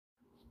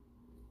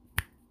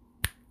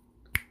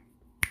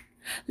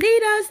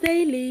Leaders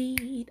they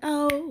lead,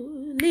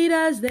 oh,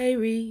 leaders they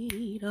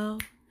read, oh,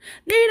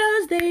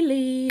 leaders they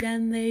lead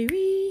and they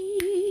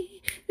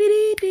read.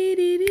 Leaders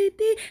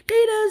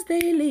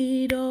they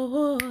lead,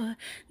 oh,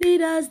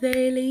 leaders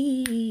they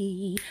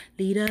lead,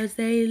 leaders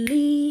they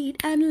lead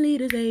and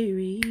leaders they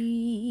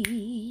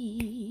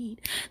read.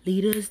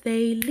 Leaders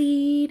they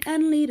lead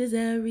and leaders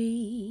they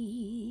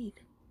read.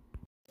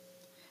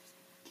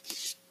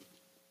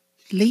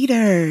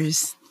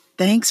 Leaders,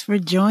 thanks for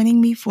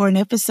joining me for an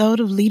episode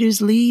of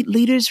Leaders Lead,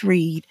 Leaders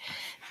Read.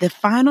 The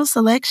final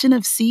selection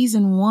of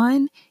season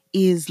 1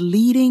 is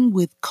Leading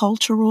with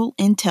Cultural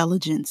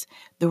Intelligence,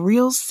 The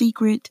Real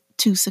Secret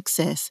to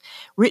Success,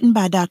 written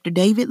by Dr.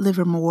 David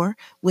Livermore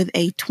with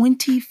a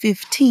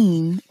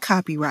 2015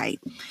 copyright.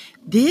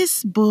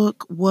 This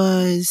book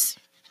was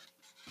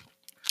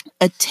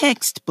a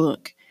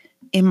textbook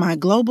in my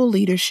global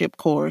leadership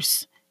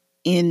course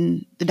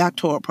in the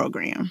doctoral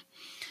program.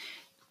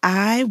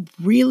 I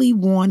really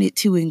wanted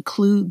to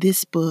include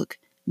this book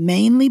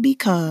mainly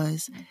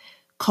because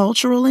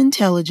cultural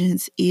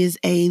intelligence is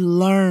a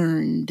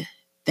learned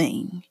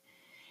thing.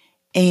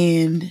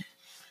 And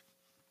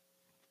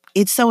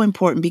it's so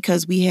important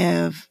because we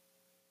have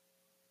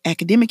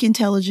academic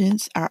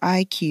intelligence, our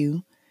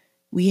IQ,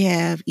 we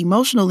have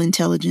emotional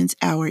intelligence,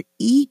 our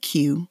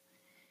EQ,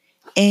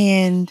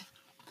 and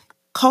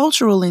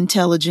cultural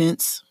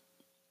intelligence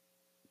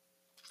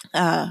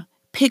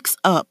picks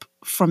up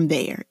from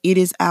there. It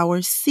is our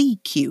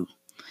CQ.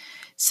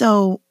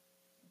 So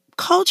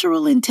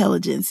cultural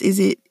intelligence, is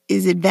it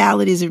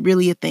valid? Is it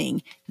really a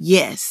thing?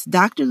 Yes.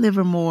 Dr.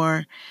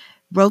 Livermore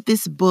wrote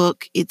this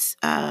book. It's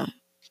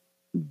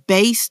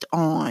based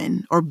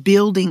on or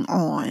building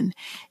on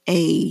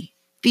a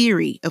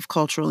theory of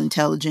cultural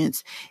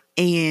intelligence,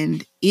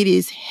 and it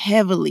is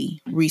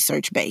heavily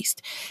research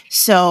based.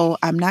 So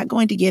I'm not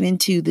going to get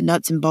into the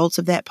nuts and bolts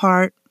of that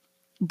part,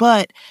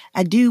 but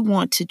I do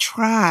want to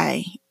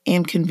try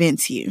and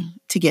convince you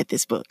to get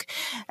this book.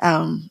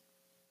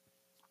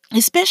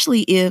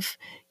 Especially if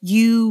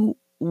you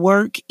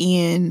work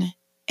in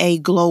a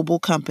global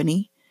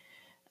company.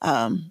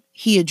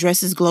 He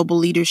addresses global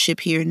leadership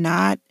here,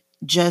 not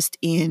just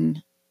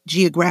in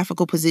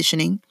geographical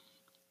positioning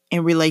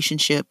and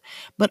relationship,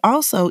 but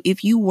also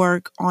if you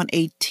work on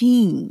a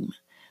team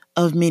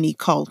of many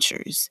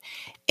cultures.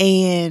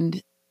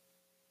 And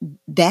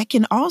that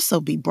can also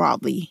be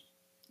broadly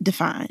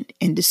defined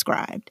and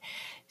described.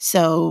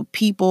 So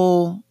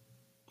people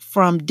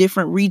from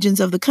different regions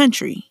of the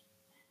country,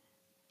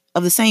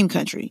 of the same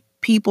country,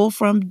 people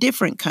from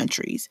different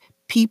countries,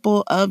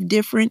 people of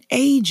different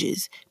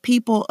ages,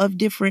 people of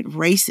different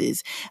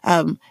races.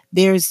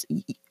 There's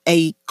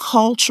a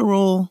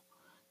cultural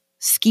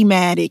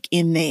schematic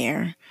in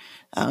there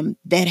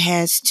that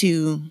has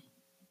to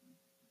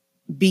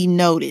be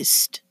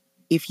noticed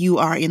if you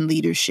are in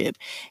leadership.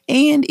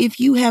 And if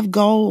you have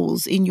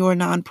goals in your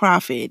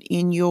nonprofit,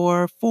 in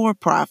your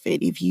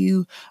for-profit, if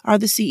you are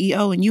the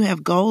CEO and you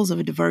have goals of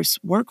a diverse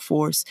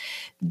workforce,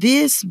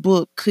 this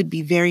book could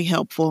be very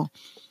helpful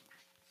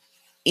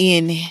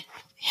in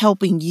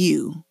helping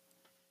you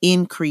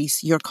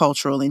increase your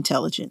cultural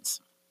intelligence.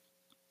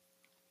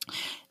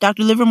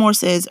 Dr. Livermore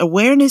says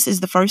awareness is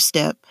the first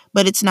step,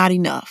 but it's not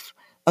enough.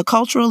 A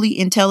culturally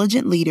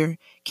intelligent leader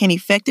can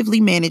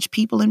effectively manage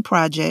people and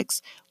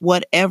projects,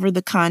 whatever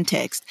the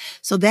context.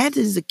 So that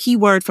is a key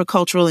word for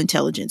cultural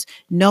intelligence,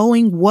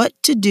 knowing what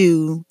to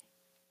do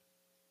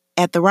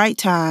at the right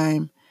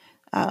time,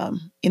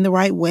 in the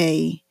right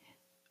way,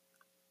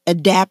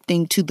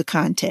 adapting to the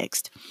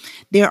context.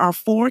 There are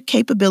 4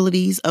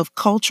 capabilities of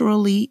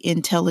culturally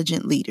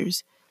intelligent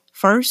leaders.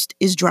 First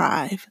is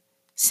drive.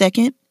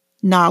 Second,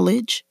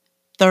 knowledge.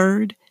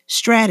 Third,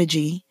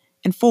 strategy.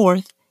 And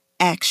fourth,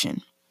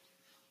 action.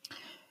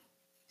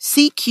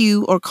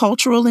 CQ, or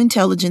cultural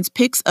intelligence,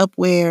 picks up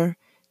where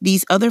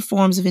these other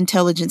forms of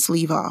intelligence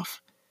leave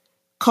off.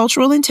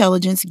 Cultural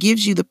intelligence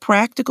gives you the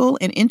practical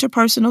and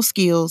interpersonal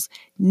skills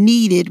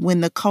needed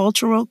when the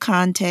cultural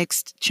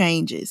context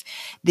changes.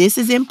 This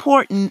is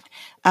important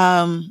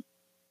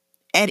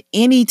at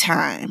any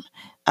time,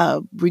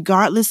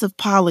 regardless of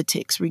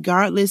politics,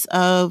 regardless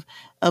of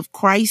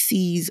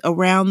crises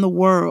around the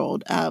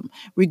world,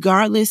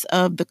 regardless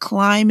of the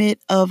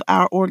climate of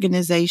our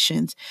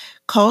organizations.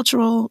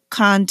 Cultural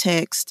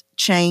context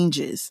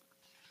changes.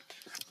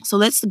 So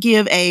let's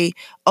give a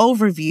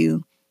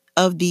overview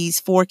of these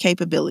 4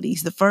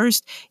 capabilities. The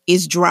first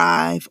is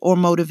drive or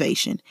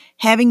motivation,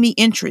 having the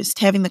interest,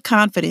 having the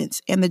confidence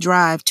and the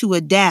drive to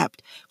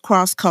adapt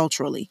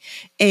cross-culturally.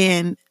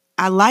 And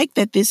I like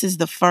that this is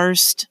the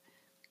first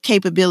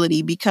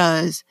capability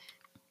because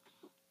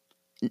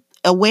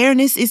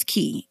awareness is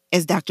key,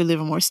 as Dr.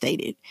 Livermore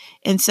stated.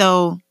 And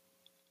so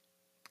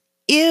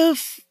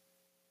if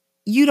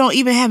you don't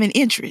even have an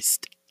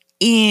interest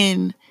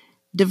in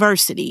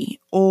diversity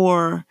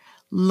or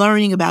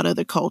learning about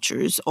other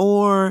cultures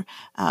or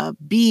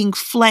being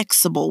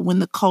flexible when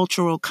the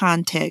cultural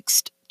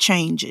context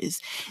changes,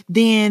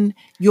 then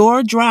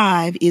your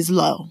drive is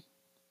low.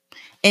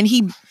 And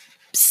he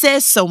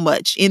says so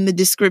much in the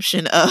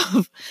description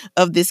of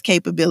this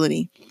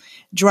capability.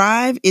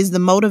 Drive is the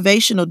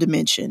motivational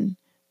dimension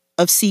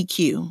of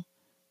CQ,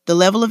 the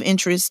level of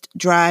interest,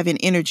 drive, and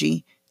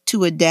energy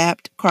to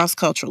adapt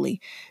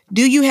cross-culturally.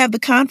 Do you have the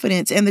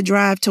confidence and the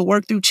drive to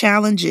work through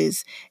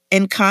challenges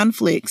and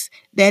conflicts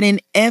that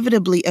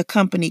inevitably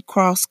accompany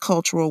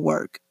cross-cultural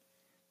work?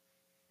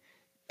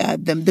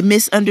 The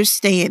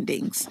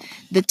misunderstandings,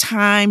 the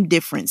time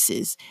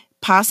differences,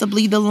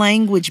 possibly the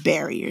language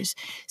barriers.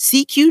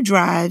 CQ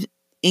drive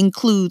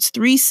includes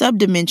 3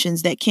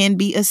 subdimensions that can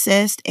be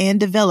assessed and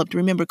developed.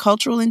 Remember,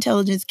 cultural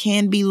intelligence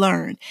can be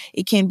learned,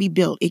 it can be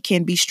built, it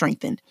can be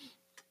strengthened.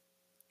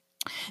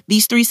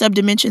 These 3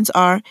 subdimensions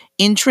are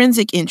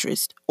intrinsic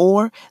interest,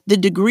 or the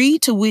degree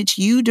to which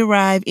you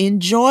derive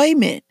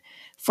enjoyment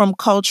from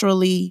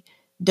culturally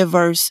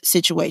diverse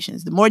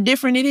situations. The more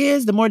different it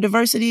is, the more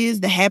diverse it is,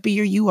 the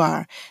happier you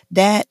are.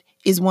 That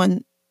is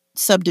one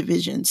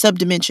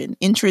subdimension,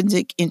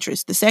 intrinsic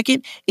interest. The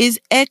second is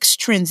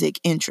extrinsic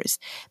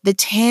interest, the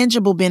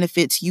tangible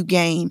benefits you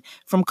gain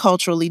from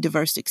culturally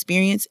diverse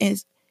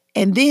experiences.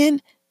 And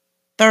then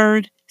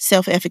third,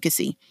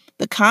 self-efficacy,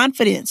 the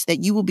confidence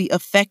that you will be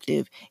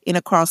effective in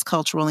a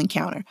cross-cultural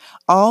encounter.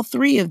 All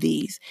 3 of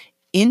these,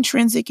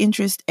 intrinsic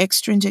interest,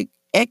 extrinsic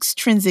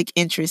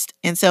interest,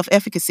 and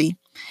self-efficacy,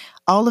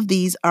 all of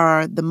these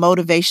are the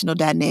motivational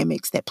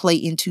dynamics that play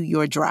into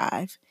your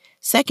drive.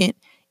 Second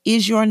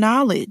is your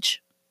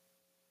knowledge,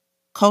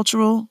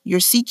 your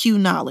CQ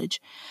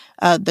knowledge,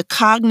 the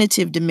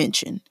cognitive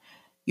dimension,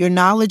 your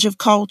knowledge of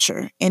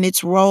culture and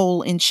its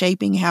role in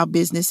shaping how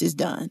business is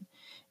done.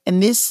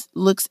 And this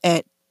looks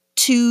at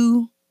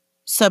 2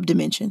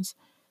 subdimensions: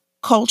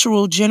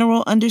 cultural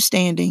general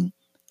understanding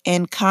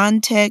and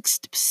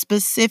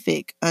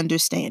context-specific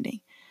understanding.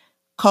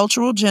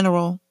 Cultural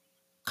general,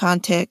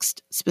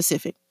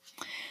 context-specific.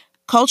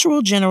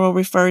 Cultural general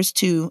refers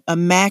to a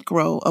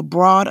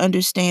broad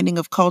understanding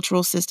of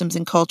cultural systems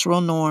and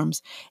cultural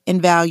norms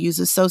and values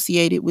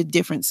associated with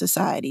different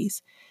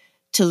societies.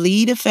 To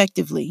lead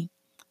effectively,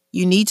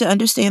 you need to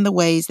understand the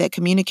ways that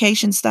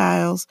communication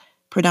styles,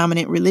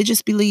 predominant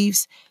religious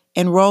beliefs,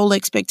 and role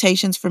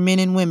expectations for men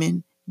and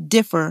women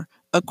differ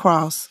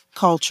across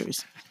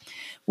cultures.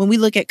 When we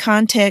look at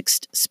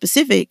context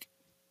specific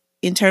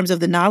in terms of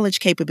the knowledge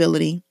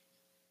capability,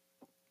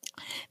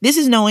 this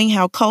is knowing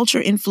how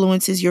culture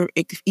influences your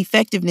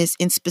effectiveness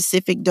in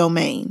specific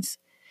domains.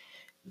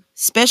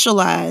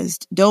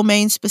 Specialized,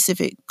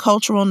 domain-specific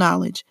cultural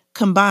knowledge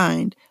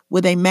combined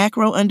with a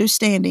macro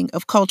understanding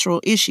of cultural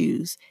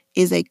issues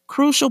is a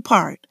crucial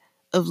part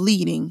of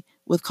leading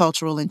with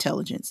cultural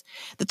intelligence.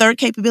 The third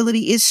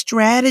capability is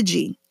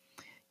strategy,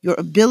 your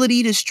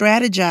ability to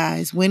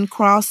strategize when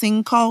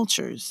crossing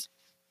cultures.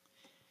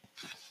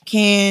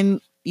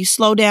 Can you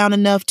slow down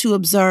enough to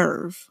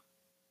observe?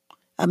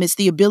 It's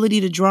the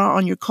ability to draw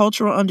on your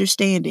cultural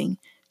understanding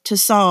to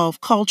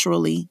solve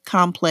culturally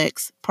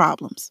complex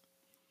problems.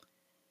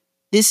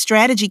 This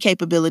strategy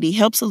capability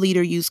helps a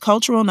leader use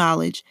cultural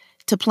knowledge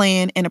to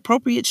plan an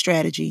appropriate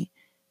strategy,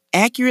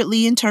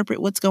 accurately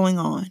interpret what's going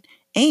on,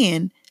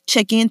 and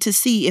check in to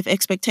see if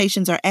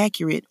expectations are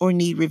accurate or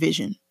need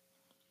revision.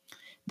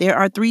 There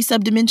are 3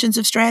 subdimensions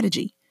of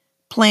strategy: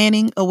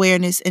 planning,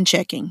 awareness, and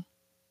checking.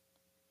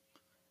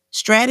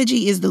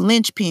 Strategy is the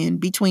linchpin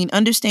between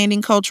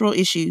understanding cultural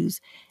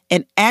issues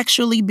and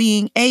actually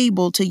being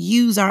able to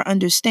use our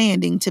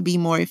understanding to be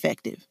more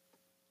effective.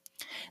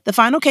 The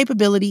final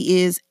capability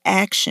is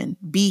action,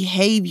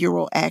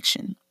 behavioral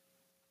action.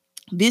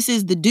 This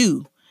is the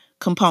do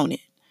component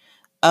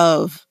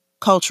of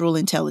cultural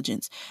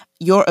intelligence,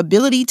 your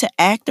ability to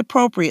act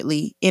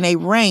appropriately in a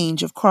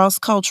range of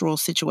cross-cultural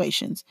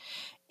situations.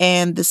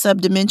 And the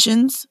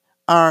subdimensions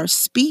are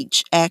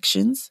speech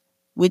actions,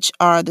 which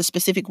are the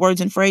specific words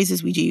and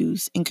phrases we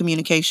use in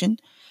communication.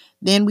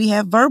 Then we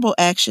have verbal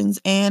actions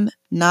and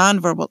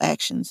nonverbal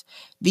actions.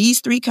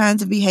 These 3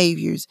 kinds of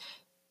behaviors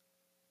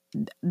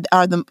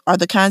are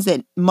the kinds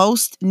that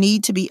most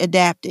need to be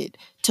adapted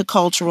to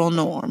cultural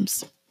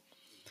norms.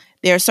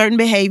 There are certain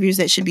behaviors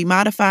that should be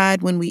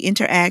modified when we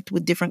interact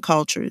with different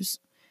cultures.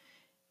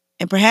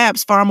 And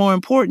perhaps far more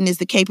important is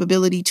the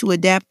capability to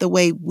adapt the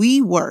way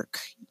we work,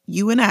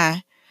 you and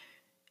I,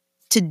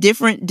 to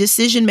different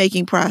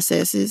decision-making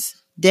processes,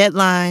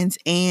 deadlines,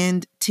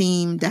 and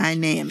team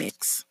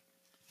dynamics.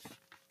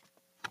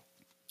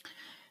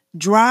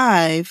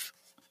 Drive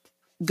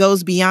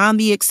goes beyond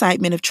the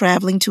excitement of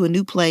traveling to a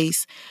new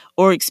place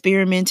or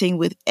experimenting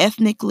with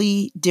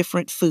ethnically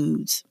different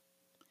foods.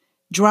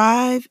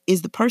 Drive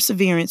is the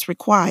perseverance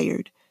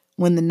required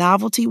when the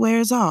novelty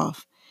wears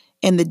off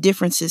and the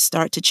differences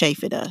start to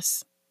chafe at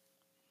us.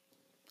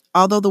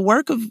 Although the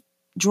work of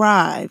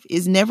drive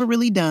is never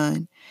really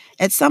done,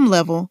 at some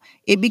level,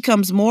 it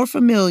becomes more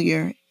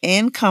familiar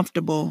and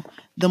comfortable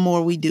the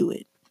more we do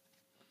it.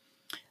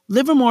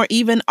 Livermore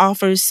even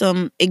offers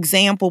some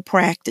example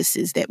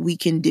practices that we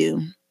can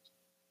do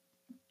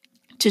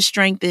to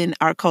strengthen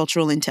our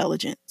cultural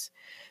intelligence.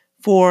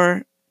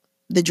 For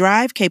the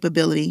drive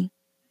capability,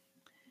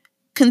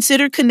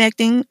 consider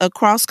connecting a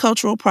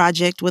cross-cultural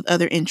project with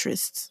other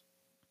interests.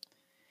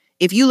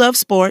 If you love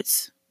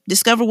sports,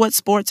 discover what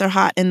sports are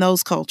hot in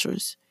those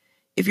cultures.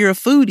 If you're a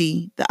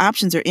foodie, the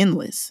options are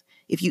endless.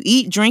 If you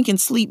eat, drink, and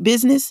sleep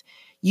business,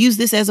 use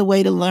this as a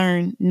way to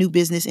learn new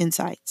business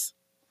insights.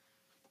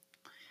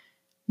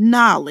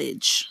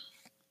 Knowledge.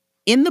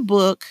 In the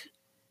book,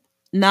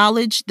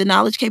 the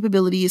knowledge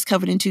capability is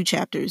covered in 2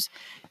 chapters.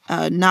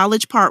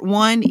 Knowledge part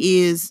 1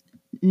 is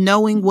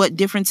knowing what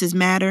differences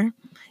matter,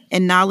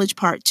 and knowledge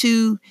part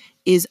 2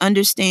 is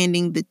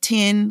understanding the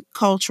 10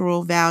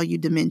 cultural value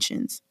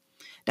dimensions.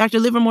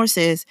 Dr. Livermore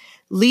says,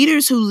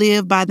 leaders who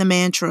live by the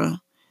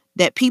mantra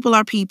that people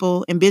are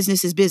people and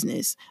business is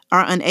business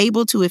are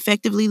unable to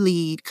effectively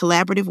lead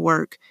collaborative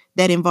work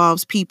that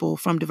involves people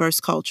from diverse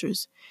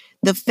cultures.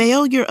 The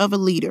failure of a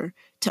leader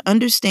to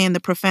understand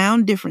the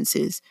profound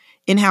differences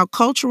in how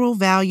cultural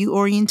value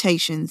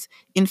orientations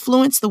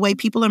influence the way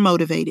people are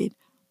motivated,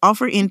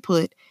 offer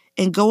input,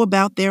 and go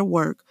about their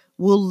work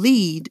will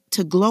lead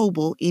to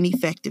global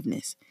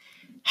ineffectiveness.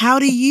 How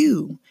do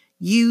you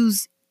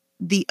use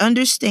the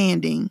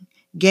understanding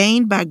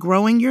gained by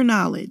growing your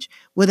knowledge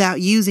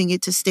without using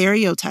it to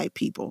stereotype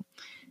people?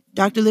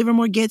 Dr.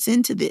 Livermore gets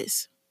into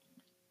this.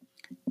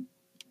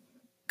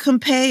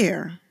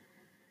 Compare.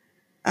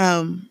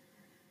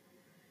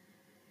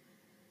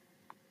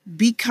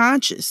 Be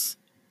conscious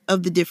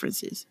of the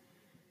differences.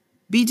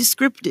 Be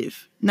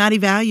descriptive, not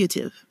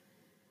evaluative.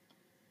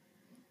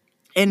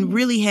 And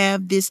really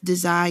have this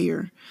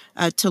desire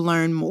to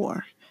learn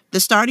more. The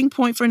starting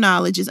point for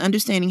knowledge is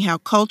understanding how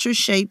culture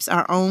shapes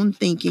our own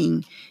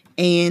thinking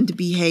and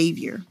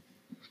behavior.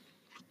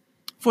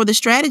 For the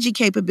strategy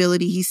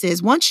capability, he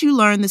says, once you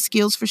learn the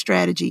skills for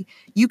strategy,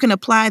 you can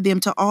apply them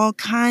to all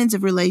kinds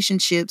of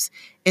relationships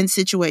and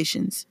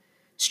situations.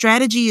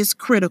 Strategy is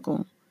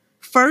critical.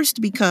 First,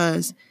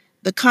 because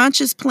the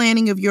conscious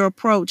planning of your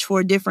approach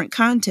for a different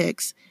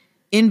context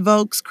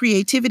invokes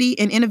creativity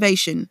and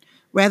innovation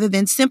rather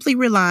than simply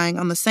relying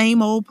on the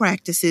same old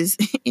practices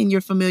in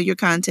your familiar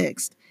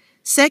context.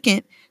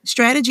 Second,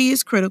 strategy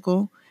is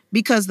critical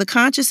because the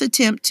conscious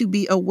attempt to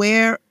be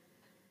aware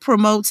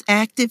promotes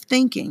active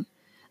thinking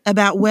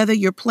about whether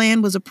your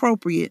plan was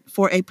appropriate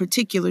for a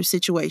particular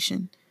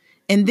situation.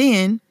 And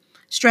then,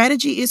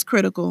 strategy is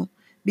critical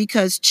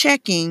because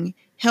checking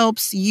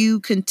helps you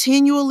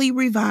continually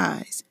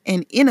revise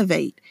and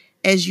innovate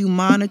as you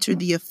monitor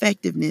the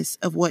effectiveness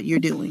of what you're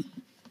doing.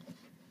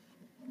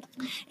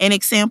 An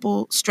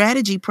example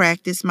strategy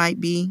practice might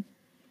be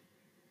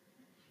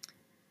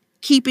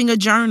keeping a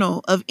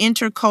journal of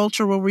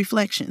intercultural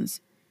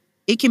reflections.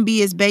 It can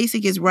be as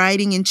basic as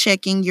writing and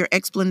checking your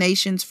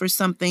explanations for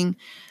something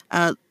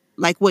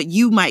like what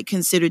you might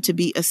consider to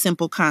be a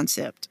simple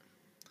concept.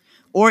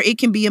 Or it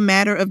can be a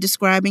matter of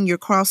describing your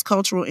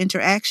cross-cultural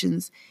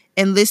interactions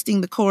and listing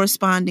the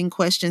corresponding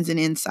questions and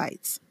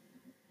insights.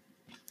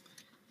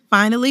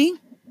 Finally,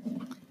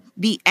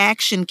 the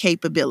action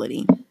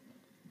capability.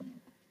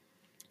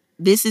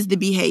 This is the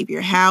behavior,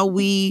 how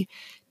we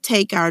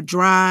take our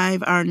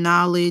drive, our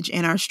knowledge,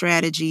 and our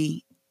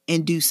strategy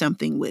and do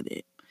something with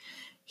it.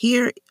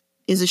 Here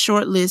is a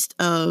short list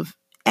of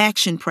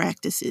action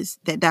practices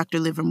that Dr.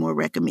 Livermore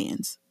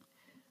recommends.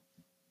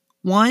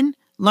 1,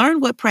 learn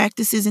what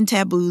practices and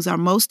taboos are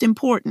most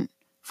important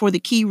for the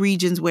key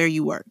regions where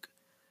you work.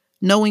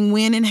 Knowing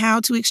when and how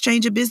to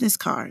exchange a business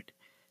card,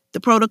 the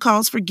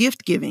protocols for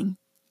gift giving,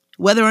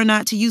 whether or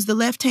not to use the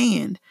left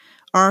hand,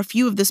 are a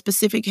few of the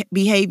specific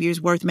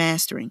behaviors worth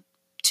mastering.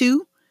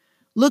 2,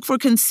 look for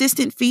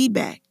consistent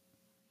feedback.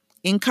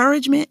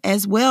 Encouragement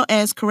as well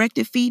as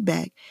corrective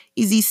feedback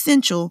is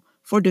essential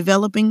for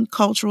developing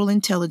cultural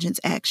intelligence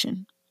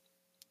action.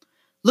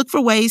 Look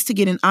for ways to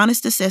get an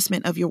honest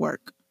assessment of your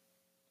work.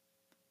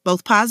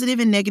 Both positive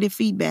and negative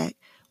feedback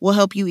will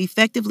help you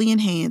effectively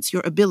enhance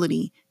your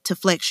ability to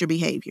flex your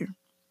behavior.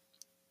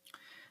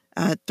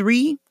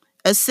 3,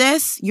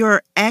 assess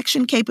your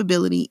action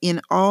capability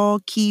in all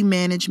key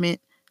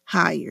management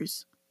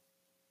hires.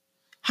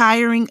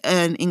 Hiring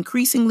an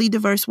increasingly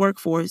diverse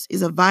workforce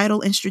is a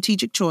vital and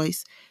strategic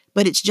choice,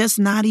 but it's just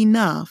not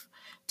enough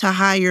to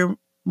hire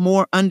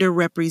more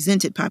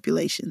underrepresented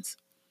populations.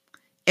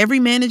 Every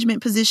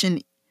management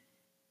position,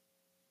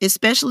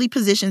 especially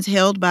positions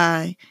held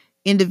by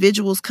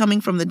individuals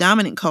coming from the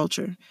dominant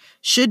culture,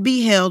 should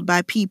be held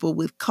by people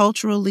with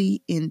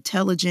culturally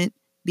intelligent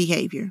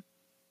behavior.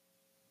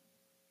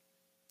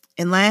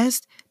 And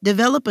last,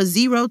 develop a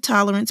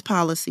zero-tolerance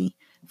policy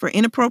for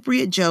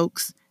inappropriate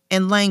jokes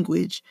and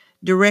language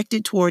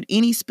directed toward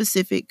any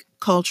specific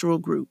cultural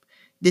group.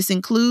 This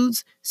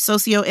includes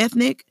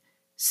socioethnic,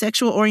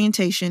 sexual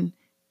orientation,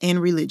 and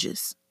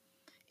religious.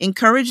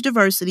 Encourage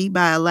diversity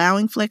by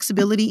allowing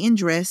flexibility in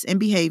dress and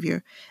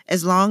behavior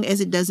as long as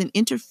it doesn't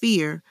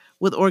interfere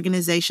with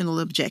organizational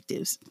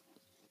objectives.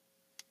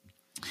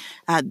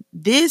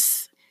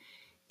 This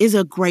is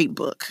a great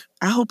book.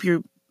 I hope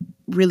you're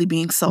really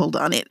being sold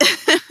on it.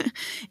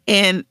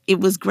 And it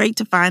was great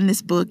to find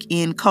this book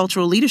in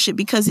cultural leadership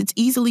because it's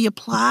easily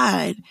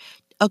applied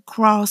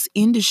across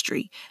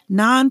industry,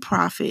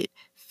 nonprofit,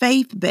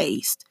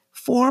 faith-based,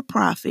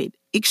 for-profit,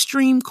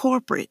 extreme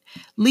corporate.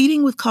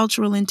 Leading with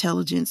cultural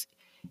intelligence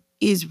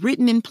is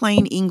written in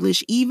plain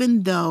English,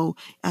 even though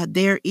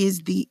there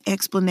is the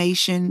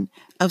explanation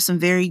of some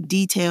very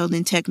detailed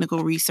and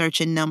technical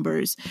research and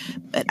numbers.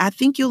 But I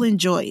think you'll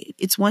enjoy it.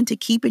 It's one to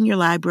keep in your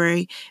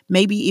library.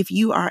 Maybe if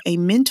you are a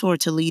mentor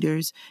to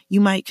leaders, you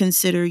might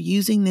consider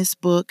using this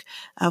book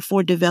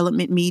for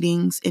development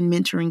meetings and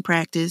mentoring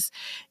practice,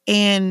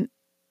 and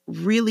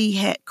really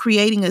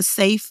creating a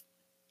safe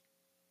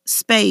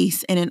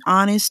space and an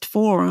honest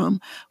forum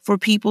for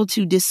people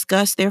to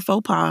discuss their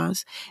faux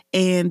pas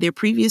and their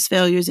previous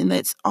failures. And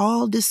let's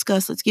all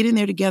discuss, let's get in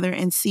there together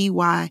and see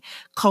why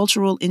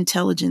cultural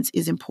intelligence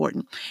is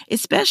important,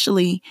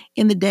 especially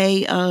in the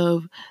day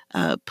of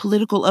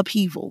political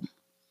upheaval.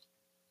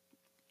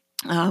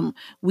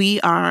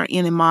 We are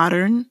in a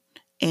modern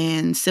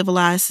and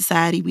civilized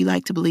society, we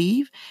like to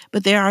believe,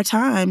 but there are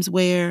times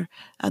where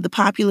the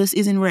populace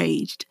is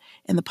enraged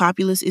and the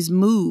populace is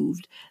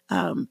moved,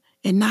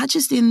 and not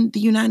just in the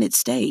United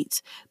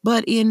States,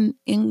 but in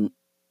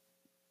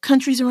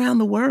countries around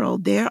the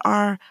world. There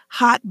are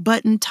hot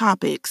button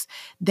topics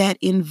that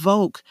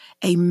invoke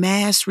a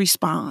mass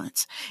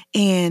response,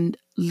 and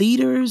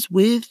leaders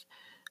with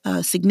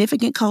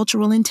significant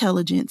cultural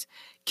intelligence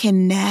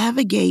can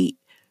navigate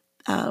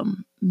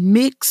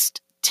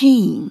mixed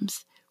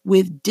teams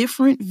with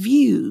different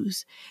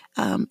views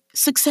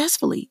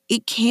successfully.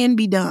 It can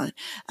be done.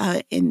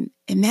 And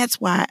that's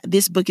why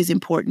this book is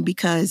important,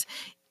 because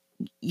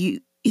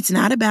it's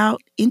not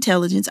about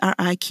intelligence, our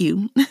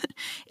IQ.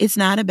 It's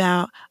not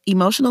about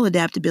emotional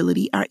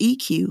adaptability, our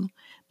EQ.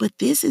 But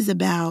this is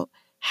about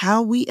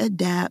how we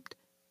adapt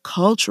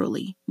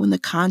culturally when the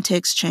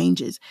context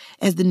changes,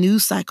 as the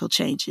news cycle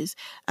changes,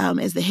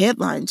 as the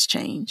headlines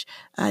change,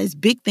 as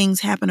big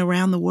things happen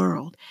around the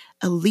world.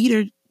 A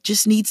leader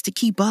just needs to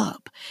keep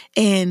up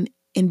and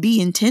be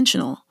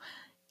intentional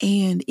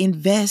and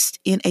invest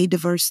in a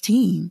diverse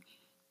team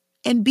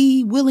and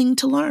be willing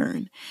to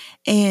learn,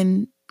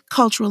 and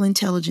cultural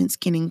intelligence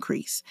can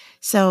increase.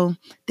 So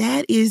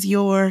that is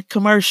your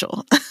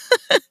commercial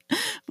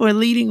for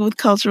leading with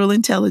cultural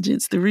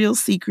intelligence, the real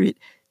secret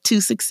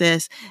to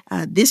success.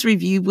 This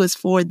review was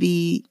for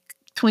the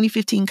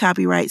 2015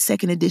 copyright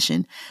second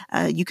edition.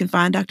 You can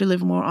find Dr.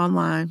 Livermore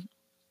online,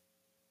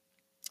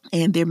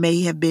 and there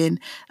may have been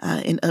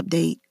an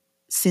update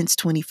since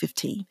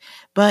 2015.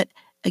 But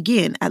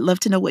again, I'd love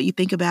to know what you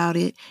think about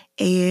it,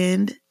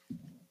 and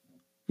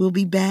we'll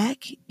be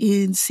back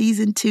in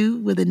season 2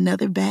 with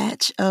another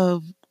batch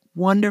of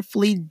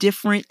wonderfully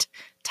different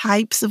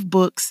types of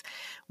books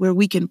where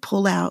we can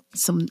pull out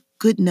some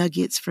good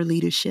nuggets for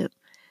leadership.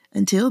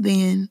 Until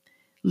then,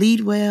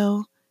 lead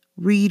well,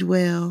 read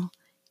well,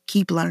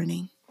 keep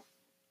learning.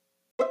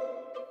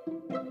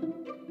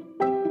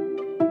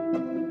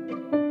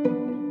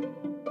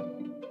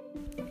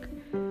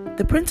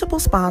 The principal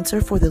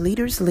sponsor for the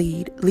Leaders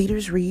Lead,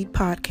 Leaders Read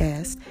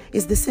podcast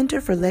is the Center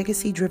for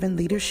Legacy-Driven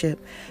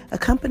Leadership, a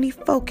company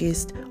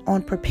focused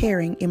on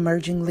preparing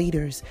emerging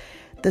leaders.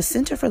 The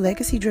Center for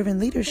Legacy-Driven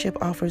Leadership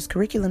offers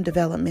curriculum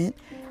development,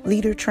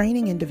 leader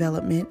training and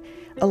development,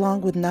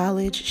 along with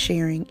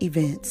knowledge-sharing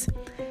events.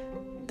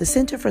 The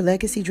Center for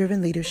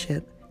Legacy-Driven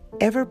Leadership,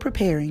 ever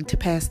preparing to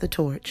pass the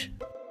torch.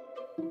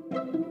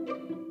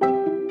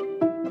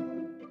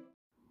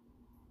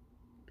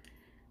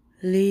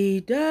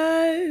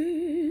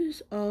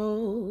 Leaders,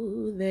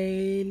 oh,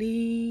 they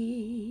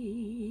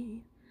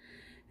lead.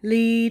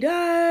 Leaders,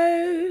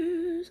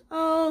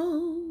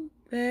 oh,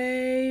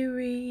 they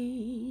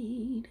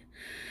read.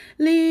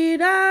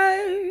 Leaders,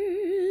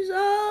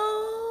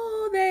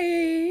 oh,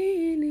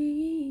 they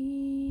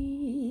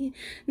lead.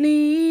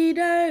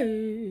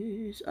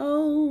 Leaders,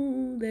 oh,